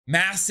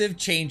Massive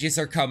changes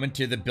are coming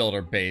to the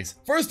builder base.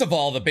 First of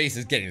all, the base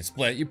is getting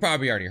split. You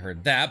probably already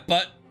heard that,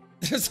 but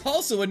there's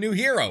also a new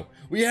hero.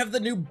 We have the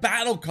new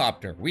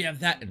battlecopter. We have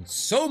that and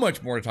so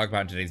much more to talk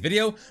about in today's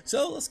video,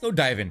 so let's go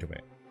dive into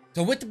it.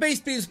 So with the base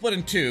being split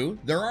in two,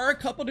 there are a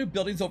couple new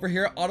buildings over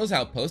here at Otto's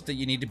Outpost that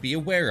you need to be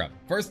aware of.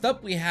 First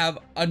up, we have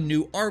a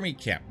new army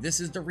camp. This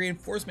is the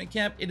reinforcement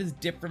camp. It is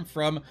different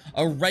from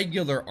a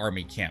regular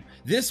army camp.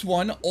 This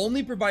one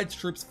only provides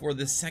troops for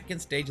the second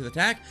stage of the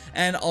attack,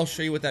 and I'll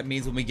show you what that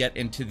means when we get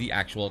into the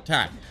actual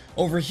attack.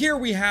 Over here,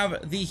 we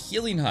have the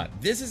healing hut.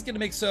 This is going to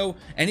make so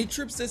any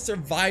troops that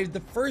survive the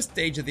first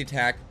stage of the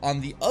attack on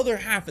the other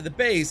half of the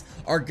base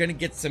are going to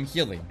get some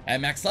healing.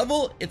 At max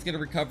level, it's going to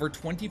recover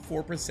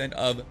 24%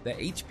 of the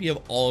HP of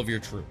all of your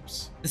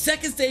troops. The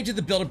second stage of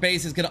the builder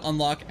base is going to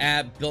unlock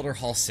at Builder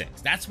Hall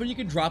 6. That's when you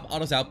can drop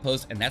Otto's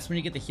Outpost, and that's when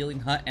you get the healing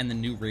hut and the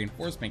new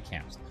reinforcement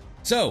camps.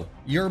 So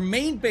your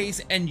main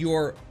base and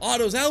your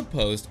Otto's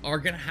Outpost are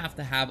going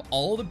to have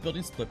all the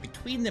buildings split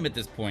between them at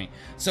this point.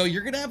 So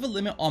you're going to have a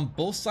limit on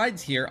both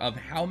sides here of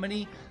how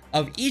many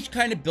of each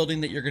kind of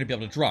building that you're going to be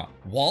able to drop.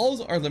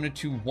 Walls are limited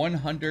to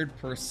 100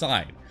 per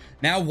side.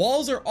 Now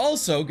walls are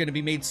also going to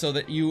be made so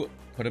that you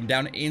put them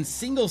down in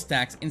single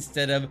stacks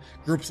instead of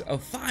groups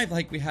of 5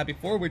 like we had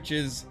before, which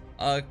is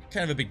kind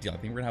of a big deal. I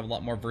think we're gonna have a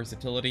lot more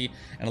versatility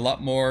and a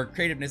lot more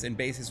creativeness in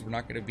bases. We're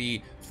not going to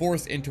be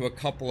forced into a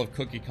couple of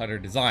cookie cutter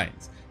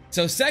designs.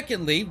 So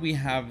secondly, we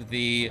have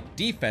the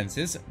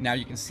defenses. Now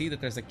you can see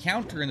that there's a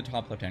counter in the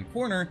top left hand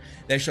corner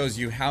that shows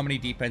you how many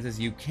defenses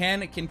you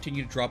can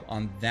continue to drop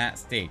on that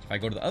stage. If I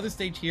go to the other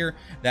stage here,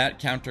 that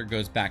counter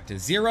goes back to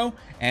 0,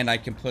 and I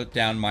can put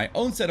down my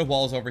own set of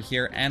walls over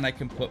here, and I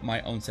can put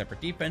my own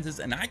separate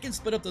defenses, and I can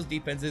split up those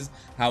defenses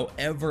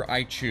however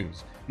I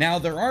choose. Now,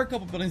 there are a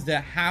couple buildings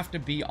that have to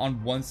be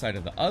on one side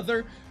or the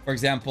other. For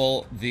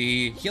example,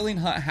 the healing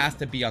hut has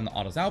to be on the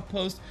Otto's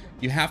Outpost.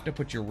 You have to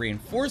put your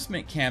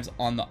reinforcement camps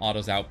on the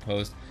Otto's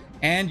Outpost.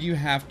 And you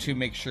have to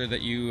make sure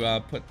that you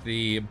put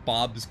the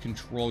Bob's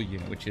control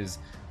unit, which is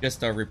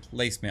just a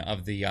replacement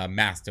of the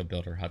Masto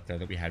builder hut there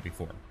that we had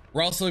before.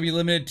 We're also going to be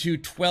limited to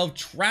 12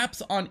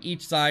 traps on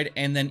each side,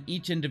 and then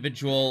each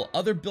individual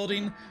other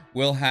building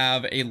will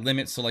have a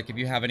limit. So like if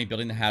you have any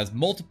building that has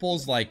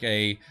multiples, like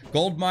a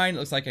gold mine, it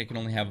looks like I can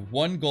only have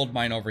one gold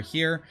mine over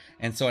here.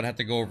 And so I'd have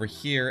to go over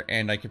here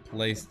and I could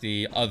place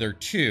the other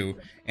 2.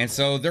 And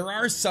so there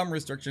are some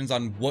restrictions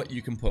on what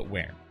you can put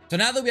where. So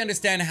now that we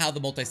understand how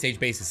the multi-stage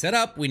base is set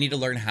up, we need to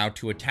learn how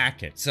to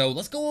attack it. So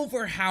let's go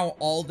over how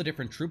all the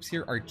different troops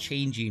here are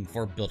changing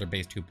for Builder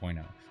Base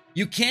 2.0.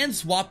 You can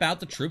swap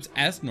out the troops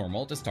as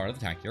normal at the start of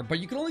the attack here, but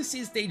you can only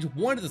see stage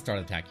 1 at the start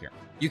of the attack here.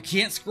 You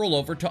can't scroll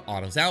over to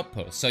Otto's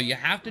Outpost, so you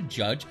have to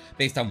judge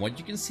based on what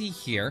you can see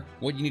here,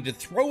 what you need to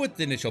throw at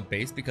the initial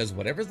base, because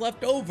whatever's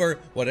left over,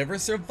 whatever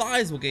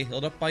survives will get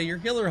healed up by your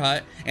healer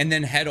hut, and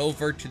then head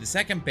over to the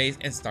second base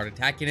and start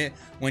attacking it.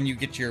 When you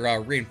get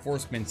your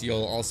reinforcements,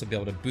 you'll also be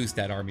able to boost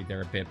that army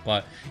there a bit,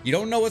 but you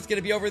don't know what's going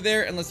to be over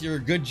there unless you're a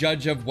good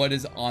judge of what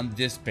is on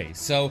this base.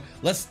 So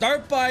let's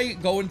start by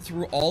going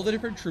through all the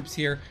different troops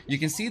here. You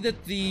can see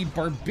that the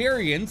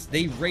barbarians,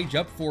 they rage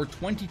up for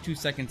 22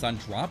 seconds on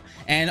drop,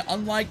 and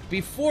unlike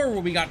before where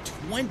we got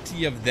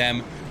 20 of them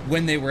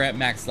when they were at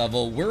max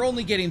level, we're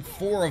only getting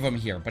 4 of them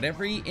here, but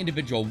every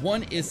individual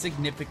one is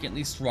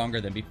significantly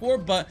stronger than before.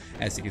 But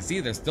as you can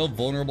see, they're still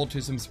vulnerable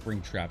to some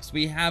spring traps.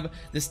 We have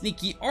the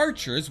sneaky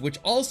archers, which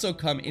also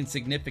come in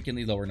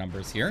significantly lower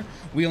numbers here.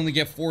 We only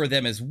get 4 of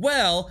them as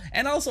well,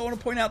 and also I want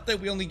to point out that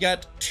we only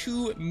got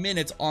 2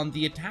 minutes on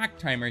the attack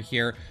timer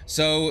here,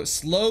 so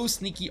slow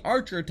sneaky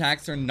archer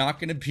attacks are not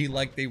going to be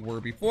like they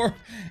were before.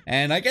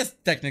 And I guess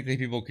technically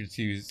people could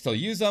still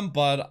use them,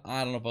 but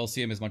I don't know if I'll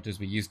see them as much as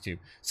we used to.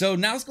 So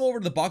now let's go over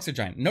to the boxer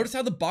giant. Notice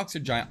how the boxer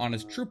giant on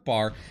his troop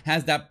bar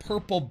has that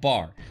purple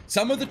bar.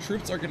 Some of the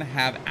troops are going to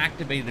have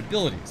activated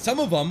abilities. Some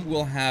of them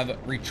will have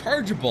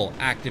rechargeable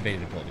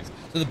activated abilities.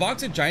 So the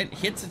boxer giant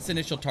hits its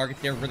initial target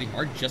there really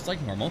hard, just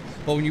like normal,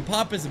 but when you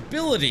pop his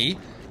ability,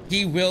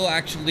 he will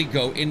actually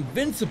go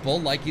invincible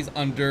like he's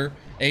under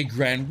a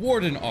Grand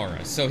Warden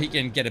aura. So he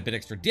can get a bit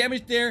extra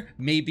damage there.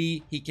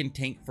 Maybe he can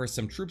tank for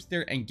some troops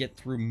there and get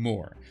through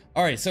more.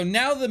 All right, so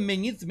now the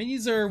minions. The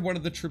minions are one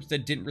of the troops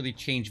that didn't really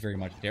change very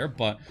much there,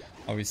 but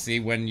obviously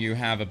when you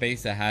have a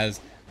base that has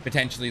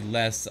potentially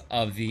less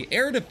of the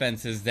air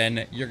defenses,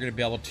 then you're going to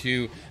be able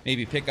to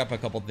maybe pick up a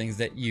couple things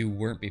that you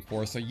weren't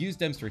before. So use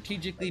them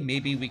strategically.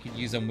 Maybe we could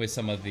use them with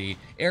some of the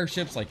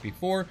airships like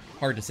before.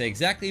 Hard to say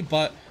exactly,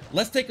 but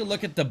let's take a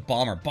look at the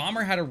bomber.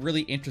 Bomber had a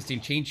really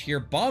interesting change here.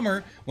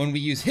 Bomber, when we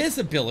use his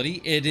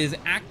ability, it is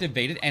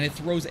activated and it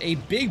throws a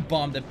big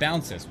bomb that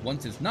bounces.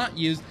 Once it's not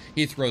used,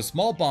 he throws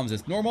small bombs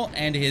as normal,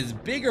 and his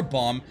bigger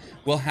bomb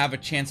will have a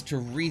chance to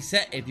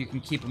reset if you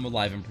can keep him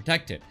alive and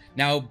protected.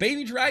 Now,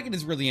 Baby Dragon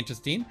is really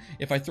interesting.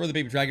 If I throw the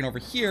Baby Dragon over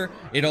here,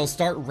 it'll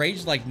start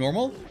rage like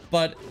normal,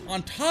 but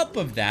on top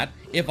of that,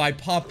 if I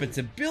pop its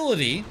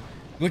ability,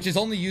 which is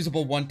only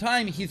usable one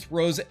time, he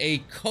throws a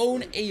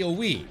cone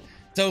AoE.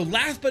 So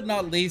last but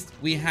not least,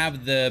 we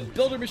have the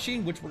builder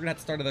machine, which we're gonna have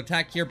to start an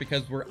attack here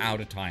because we're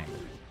out of time.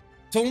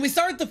 So when we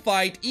start the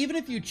fight, even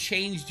if you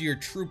changed your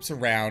troops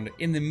around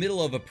in the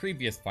middle of a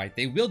previous fight,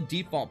 they will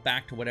default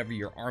back to whatever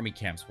your army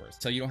camps were.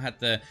 So you don't have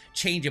to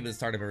change them at the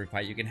start of every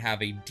fight. You can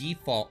have a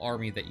default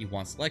army that you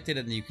want selected,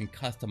 and then you can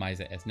customize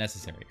it as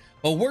necessary.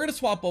 But we're going to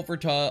swap over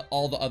to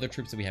all the other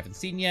troops that we haven't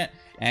seen yet,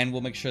 and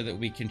we'll make sure that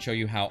we can show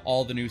you how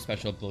all the new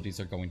special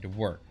abilities are going to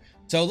work.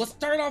 So let's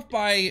start off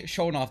by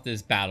showing off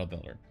this battle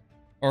builder.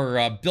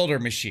 Or builder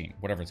machine,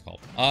 whatever it's called.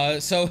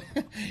 So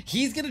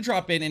he's gonna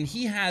drop in, and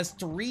he has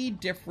 3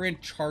 different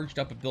charged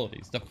up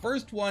abilities. The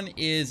first one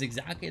is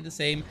exactly the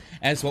same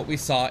as what we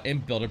saw in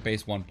Builder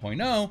Base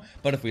 1.0,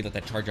 but if we let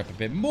that charge up a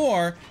bit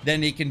more,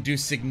 then he can do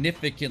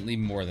significantly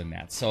more than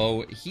that.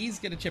 So he's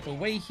gonna chip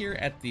away here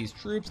at these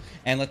troops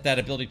and let that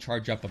ability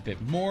charge up a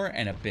bit more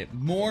and a bit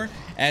more.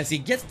 As he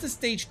gets to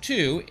stage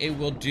 2, it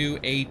will do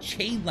a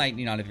chain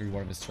lightning on every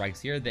one of his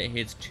strikes here that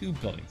hits 2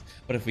 buildings.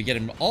 But if we get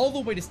him all the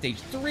way to stage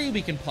 3,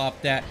 we can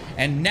pop that,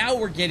 and now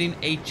we're getting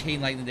a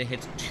chain lightning that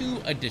hits 2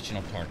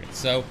 additional targets.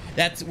 So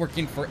that's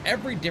working for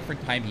every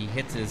different time he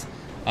hits his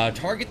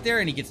target there,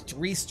 and he gets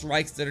 3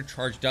 strikes that are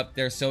charged up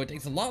there. So it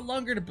takes a lot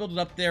longer to build it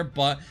up there,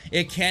 but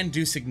it can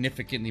do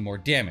significantly more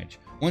damage.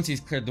 Once he's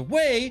cleared the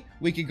way,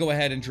 we can go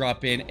ahead and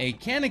drop in a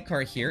cannon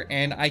cart here,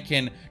 and I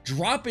can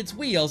drop its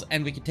wheels,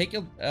 and we can take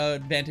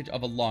advantage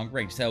of a long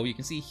range. So you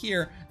can see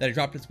here that I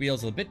dropped its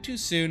wheels a little bit too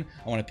soon.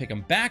 I want to pick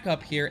them back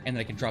up here, and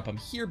then I can drop them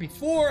here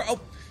before,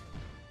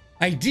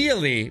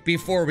 ideally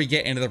before we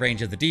get into the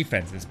range of the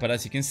defenses. But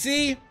as you can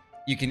see,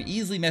 you can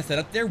easily mess that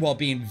up there, while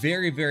being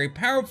very, very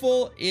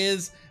powerful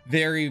is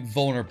very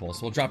vulnerable.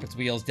 So we'll drop its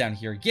wheels down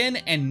here again,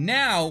 and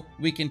now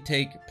we can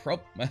take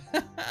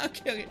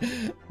okay.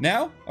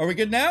 Now? Are we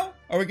good now?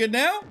 Are we good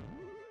now?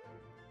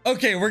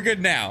 Okay, we're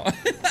good now.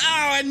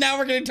 Oh, and now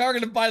we're getting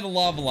targeted by the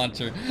lava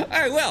launcher. All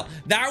right, well,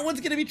 that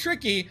one's gonna be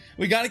tricky.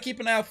 We gotta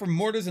keep an eye out for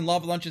mortars and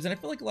lava launchers, and I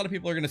feel like a lot of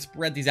people are gonna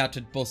spread these out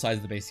to both sides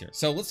of the base here.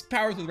 So let's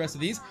power through the rest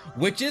of these.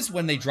 Witches,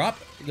 when they drop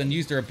and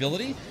use their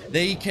ability,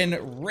 they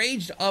can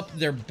rage up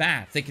their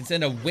bats. They can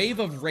send a wave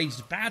of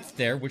raged bats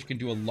there, which can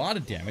do a lot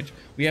of damage.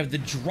 We have the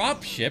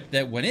drop ship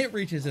that when it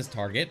reaches its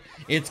target,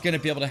 it's gonna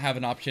be able to have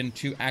an option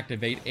to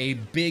activate a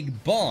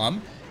big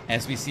bomb.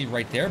 As we see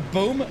right there,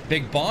 boom,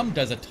 big bomb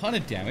does a ton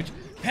of damage.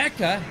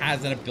 P.E.K.K.A.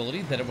 has an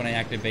ability that when I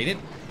activate it,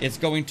 it's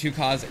going to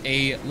cause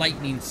a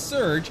lightning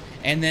surge.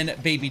 And then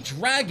Baby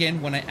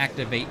Dragon, when I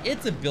activate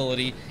its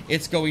ability,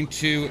 it's going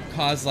to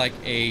cause like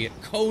a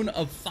cone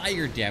of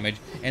fire damage.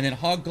 And then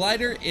Hog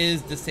Glider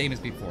is the same as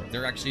before.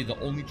 They're actually the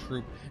only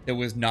troop that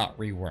was not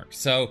reworked.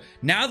 So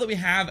now that we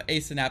have a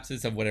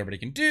synopsis of what everybody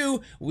can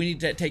do, we need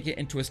to take it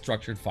into a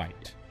structured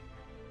fight.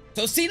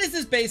 So seeing as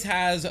this base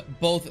has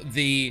both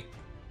the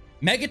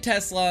Mega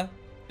Tesla,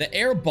 the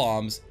air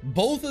bombs,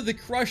 both of the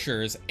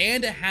crushers,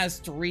 and it has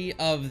 3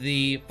 of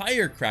the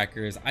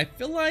firecrackers, I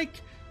feel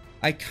like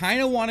I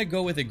kind of want to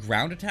go with a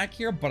ground attack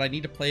here, but I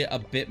need to play it a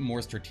bit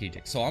more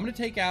strategic. So I'm going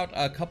to take out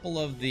a couple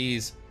of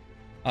these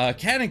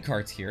cannon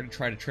carts here to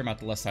try to trim out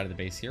the left side of the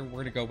base here.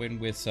 We're going to go in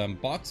with some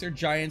boxer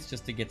giants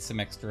just to get some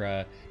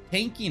extra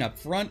tanking up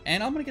front,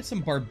 and I'm going to get some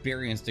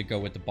barbarians to go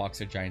with the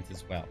boxer giants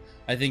as well.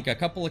 I think a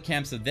couple of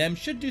camps of them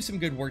should do some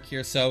good work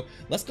here. So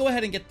let's go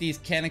ahead and get these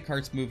cannon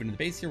carts moving to the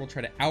base here. We'll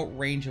try to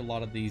outrange a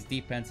lot of these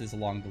defenses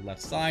along the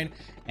left side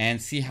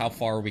and see how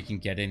far we can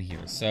get in here.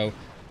 So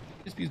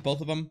just use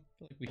both of them. I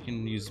feel like we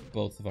can use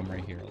both of them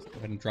right here. Let's go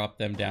ahead and drop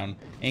them down,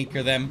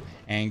 anchor them,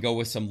 and go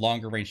with some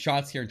longer range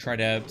shots here and try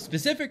to,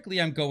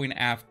 specifically I'm going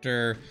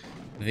after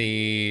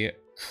the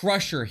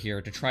crusher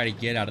here to try to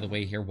get out of the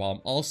way here, while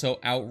I'm also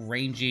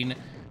outranging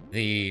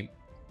the,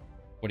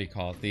 what do you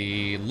call it,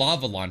 the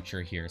lava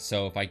launcher here.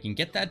 So if I can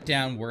get that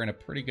down, we're in a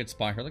pretty good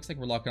spot here. Looks like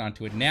we're locking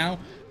onto it now,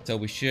 so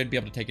we should be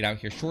able to take it out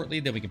here shortly.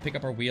 Then we can pick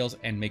up our wheels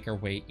and make our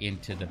way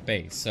into the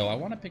base. So I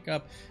want to pick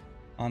up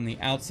on the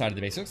outside of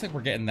the base. It looks like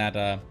we're getting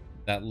that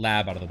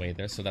lab out of the way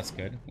there, so that's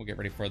good. We'll get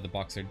ready for the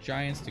boxer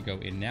giants to go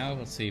in now.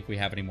 Let's see if we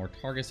have any more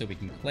targets that we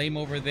can claim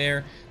over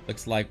there.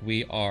 Looks like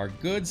we are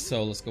good,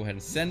 so let's go ahead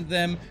and send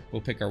them.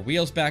 We'll pick our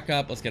wheels back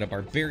up. Let's get a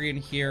barbarian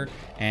here,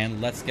 and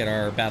let's get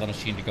our battle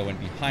machine to go in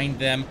behind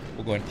them.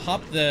 We'll go and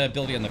pop the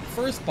ability on the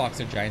first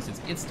boxer giant,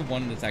 since it's the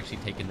one that's actually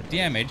taking the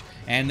damage.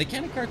 And the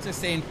cannon carts are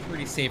staying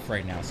pretty safe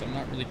right now, so I'm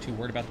not really too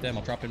worried about them.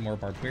 I'll drop in more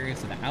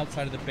barbarians to the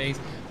outside of the base.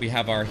 We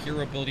have our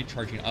hero ability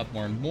charging up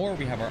more and more.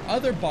 We have our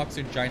other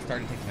boxer giant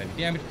starting to take some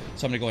damage,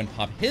 so I'm gonna go and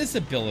pop his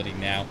ability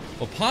now.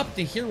 We'll pop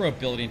the hero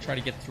ability and try to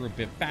get through a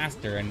bit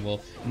faster, and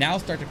we'll now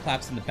start to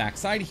collapse in the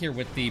backside here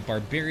with the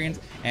barbarians,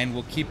 and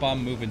we'll keep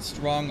on moving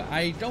strong.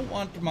 I don't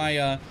want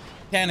my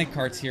cannon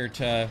carts here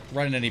to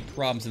run into any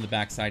problems in the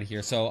backside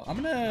here, so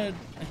I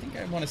think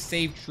I want to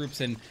save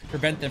troops and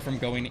prevent them from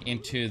going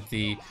into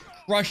the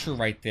crusher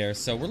right there.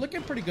 So we're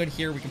looking pretty good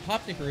here. We can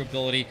pop the hero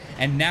ability,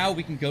 and now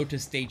we can go to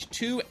stage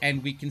 2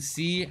 and we can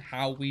see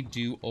how we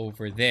do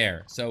over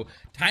there. So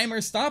timer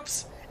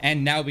stops,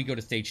 and now we go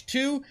to stage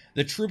 2.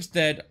 The troops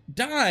that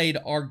died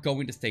are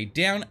going to stay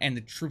down, and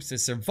the troops that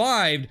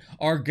survived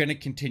are going to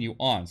continue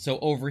on. So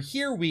over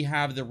here we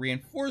have the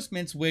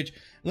reinforcements, which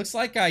looks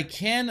like I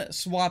can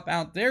swap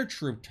out their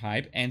troop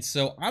type. And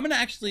so I'm going to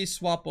actually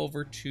swap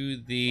over to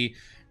the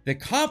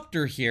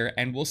copter here,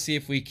 and we'll see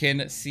if we can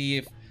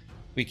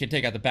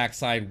take out the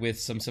backside with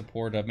some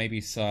support of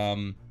maybe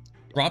some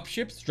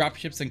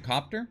dropships and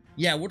copter.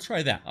 Yeah, we'll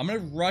try that. I'm gonna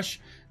rush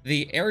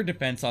the air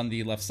defense on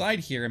the left side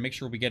here and make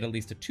sure we get at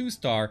least a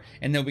 2-star,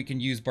 and then we can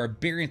use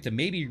barbarians to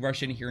maybe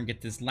rush in here and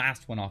get this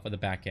last one off of the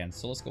back end.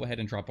 So let's go ahead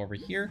and drop over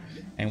here,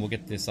 and we'll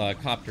get this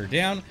copter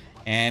down,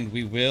 and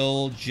we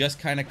will just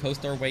kind of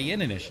coast our way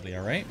in initially.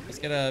 All right, let's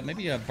get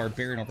maybe a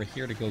barbarian over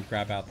here to go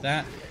grab out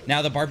that.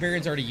 Now the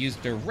barbarians already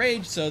used their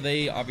rage, so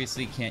they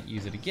obviously can't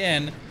use it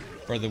again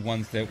for the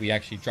ones that we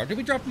actually dropped. Did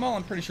we drop them all?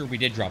 I'm pretty sure we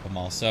did drop them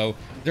all. So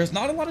there's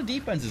not a lot of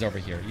defenses over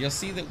here. You'll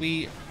see that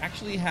we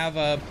actually have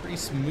a pretty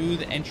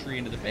smooth entry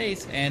into the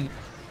base, and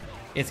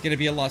it's going to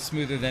be a lot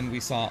smoother than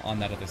we saw on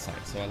that other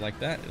side. So I like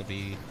that. It'll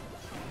be...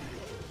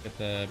 Get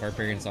the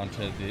barbarians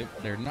onto the...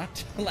 They're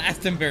not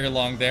lasting very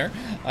long there.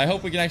 I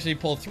hope we can actually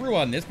pull through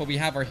on this, but we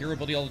have our hero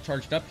ability all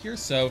charged up here,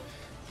 so...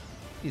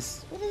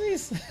 What are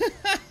these?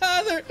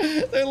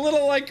 they're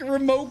little, like,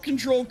 remote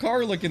control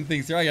car looking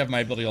things here. I have my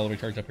ability all the way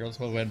charged up here. Let's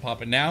go ahead and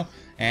pop it now.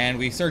 And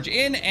we surge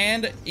in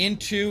and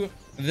into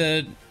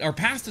or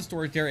past the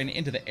storage there and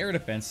into the air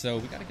defense. So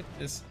we gotta get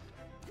this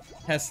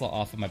Tesla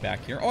off of my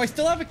back here. Oh, I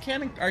still have a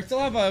cannon. I still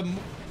have a...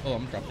 Oh,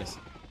 I'm gonna drop this.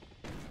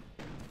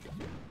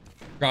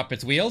 Drop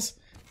its wheels.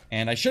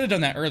 And I should have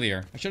done that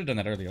earlier.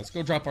 Let's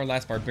go drop our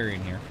last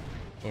barbarian here.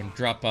 Go and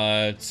drop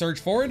surge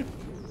forward.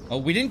 Oh,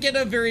 we didn't get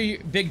a very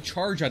big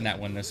charge on that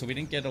one, though, so we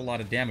didn't get a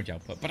lot of damage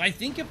output. But I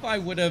think if I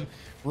would have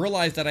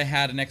realized that I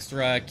had an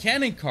extra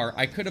cannon car,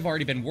 I could have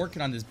already been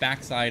working on this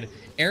backside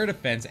air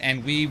defense,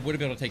 and we would have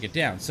been able to take it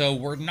down. So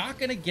we're not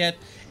going to get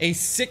a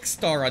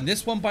 6-star on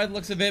this one by the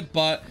looks of it,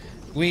 but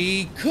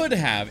we could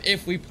have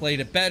if we played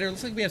it better.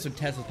 Looks like we have some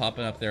Teslas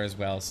popping up there as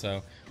well,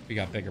 so we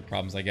got bigger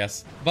problems, I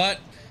guess. But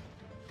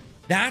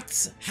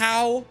that's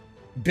how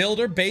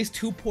Builder Base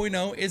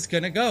 2.0 is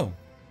going to go.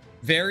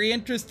 Very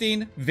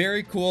interesting,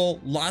 very cool,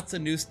 lots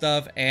of new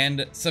stuff,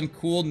 and some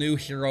cool new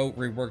hero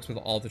reworks with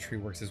all the tree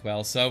works as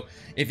well. So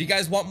if you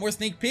guys want more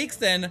sneak peeks,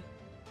 then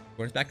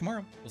join us back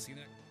tomorrow. We'll see you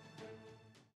there.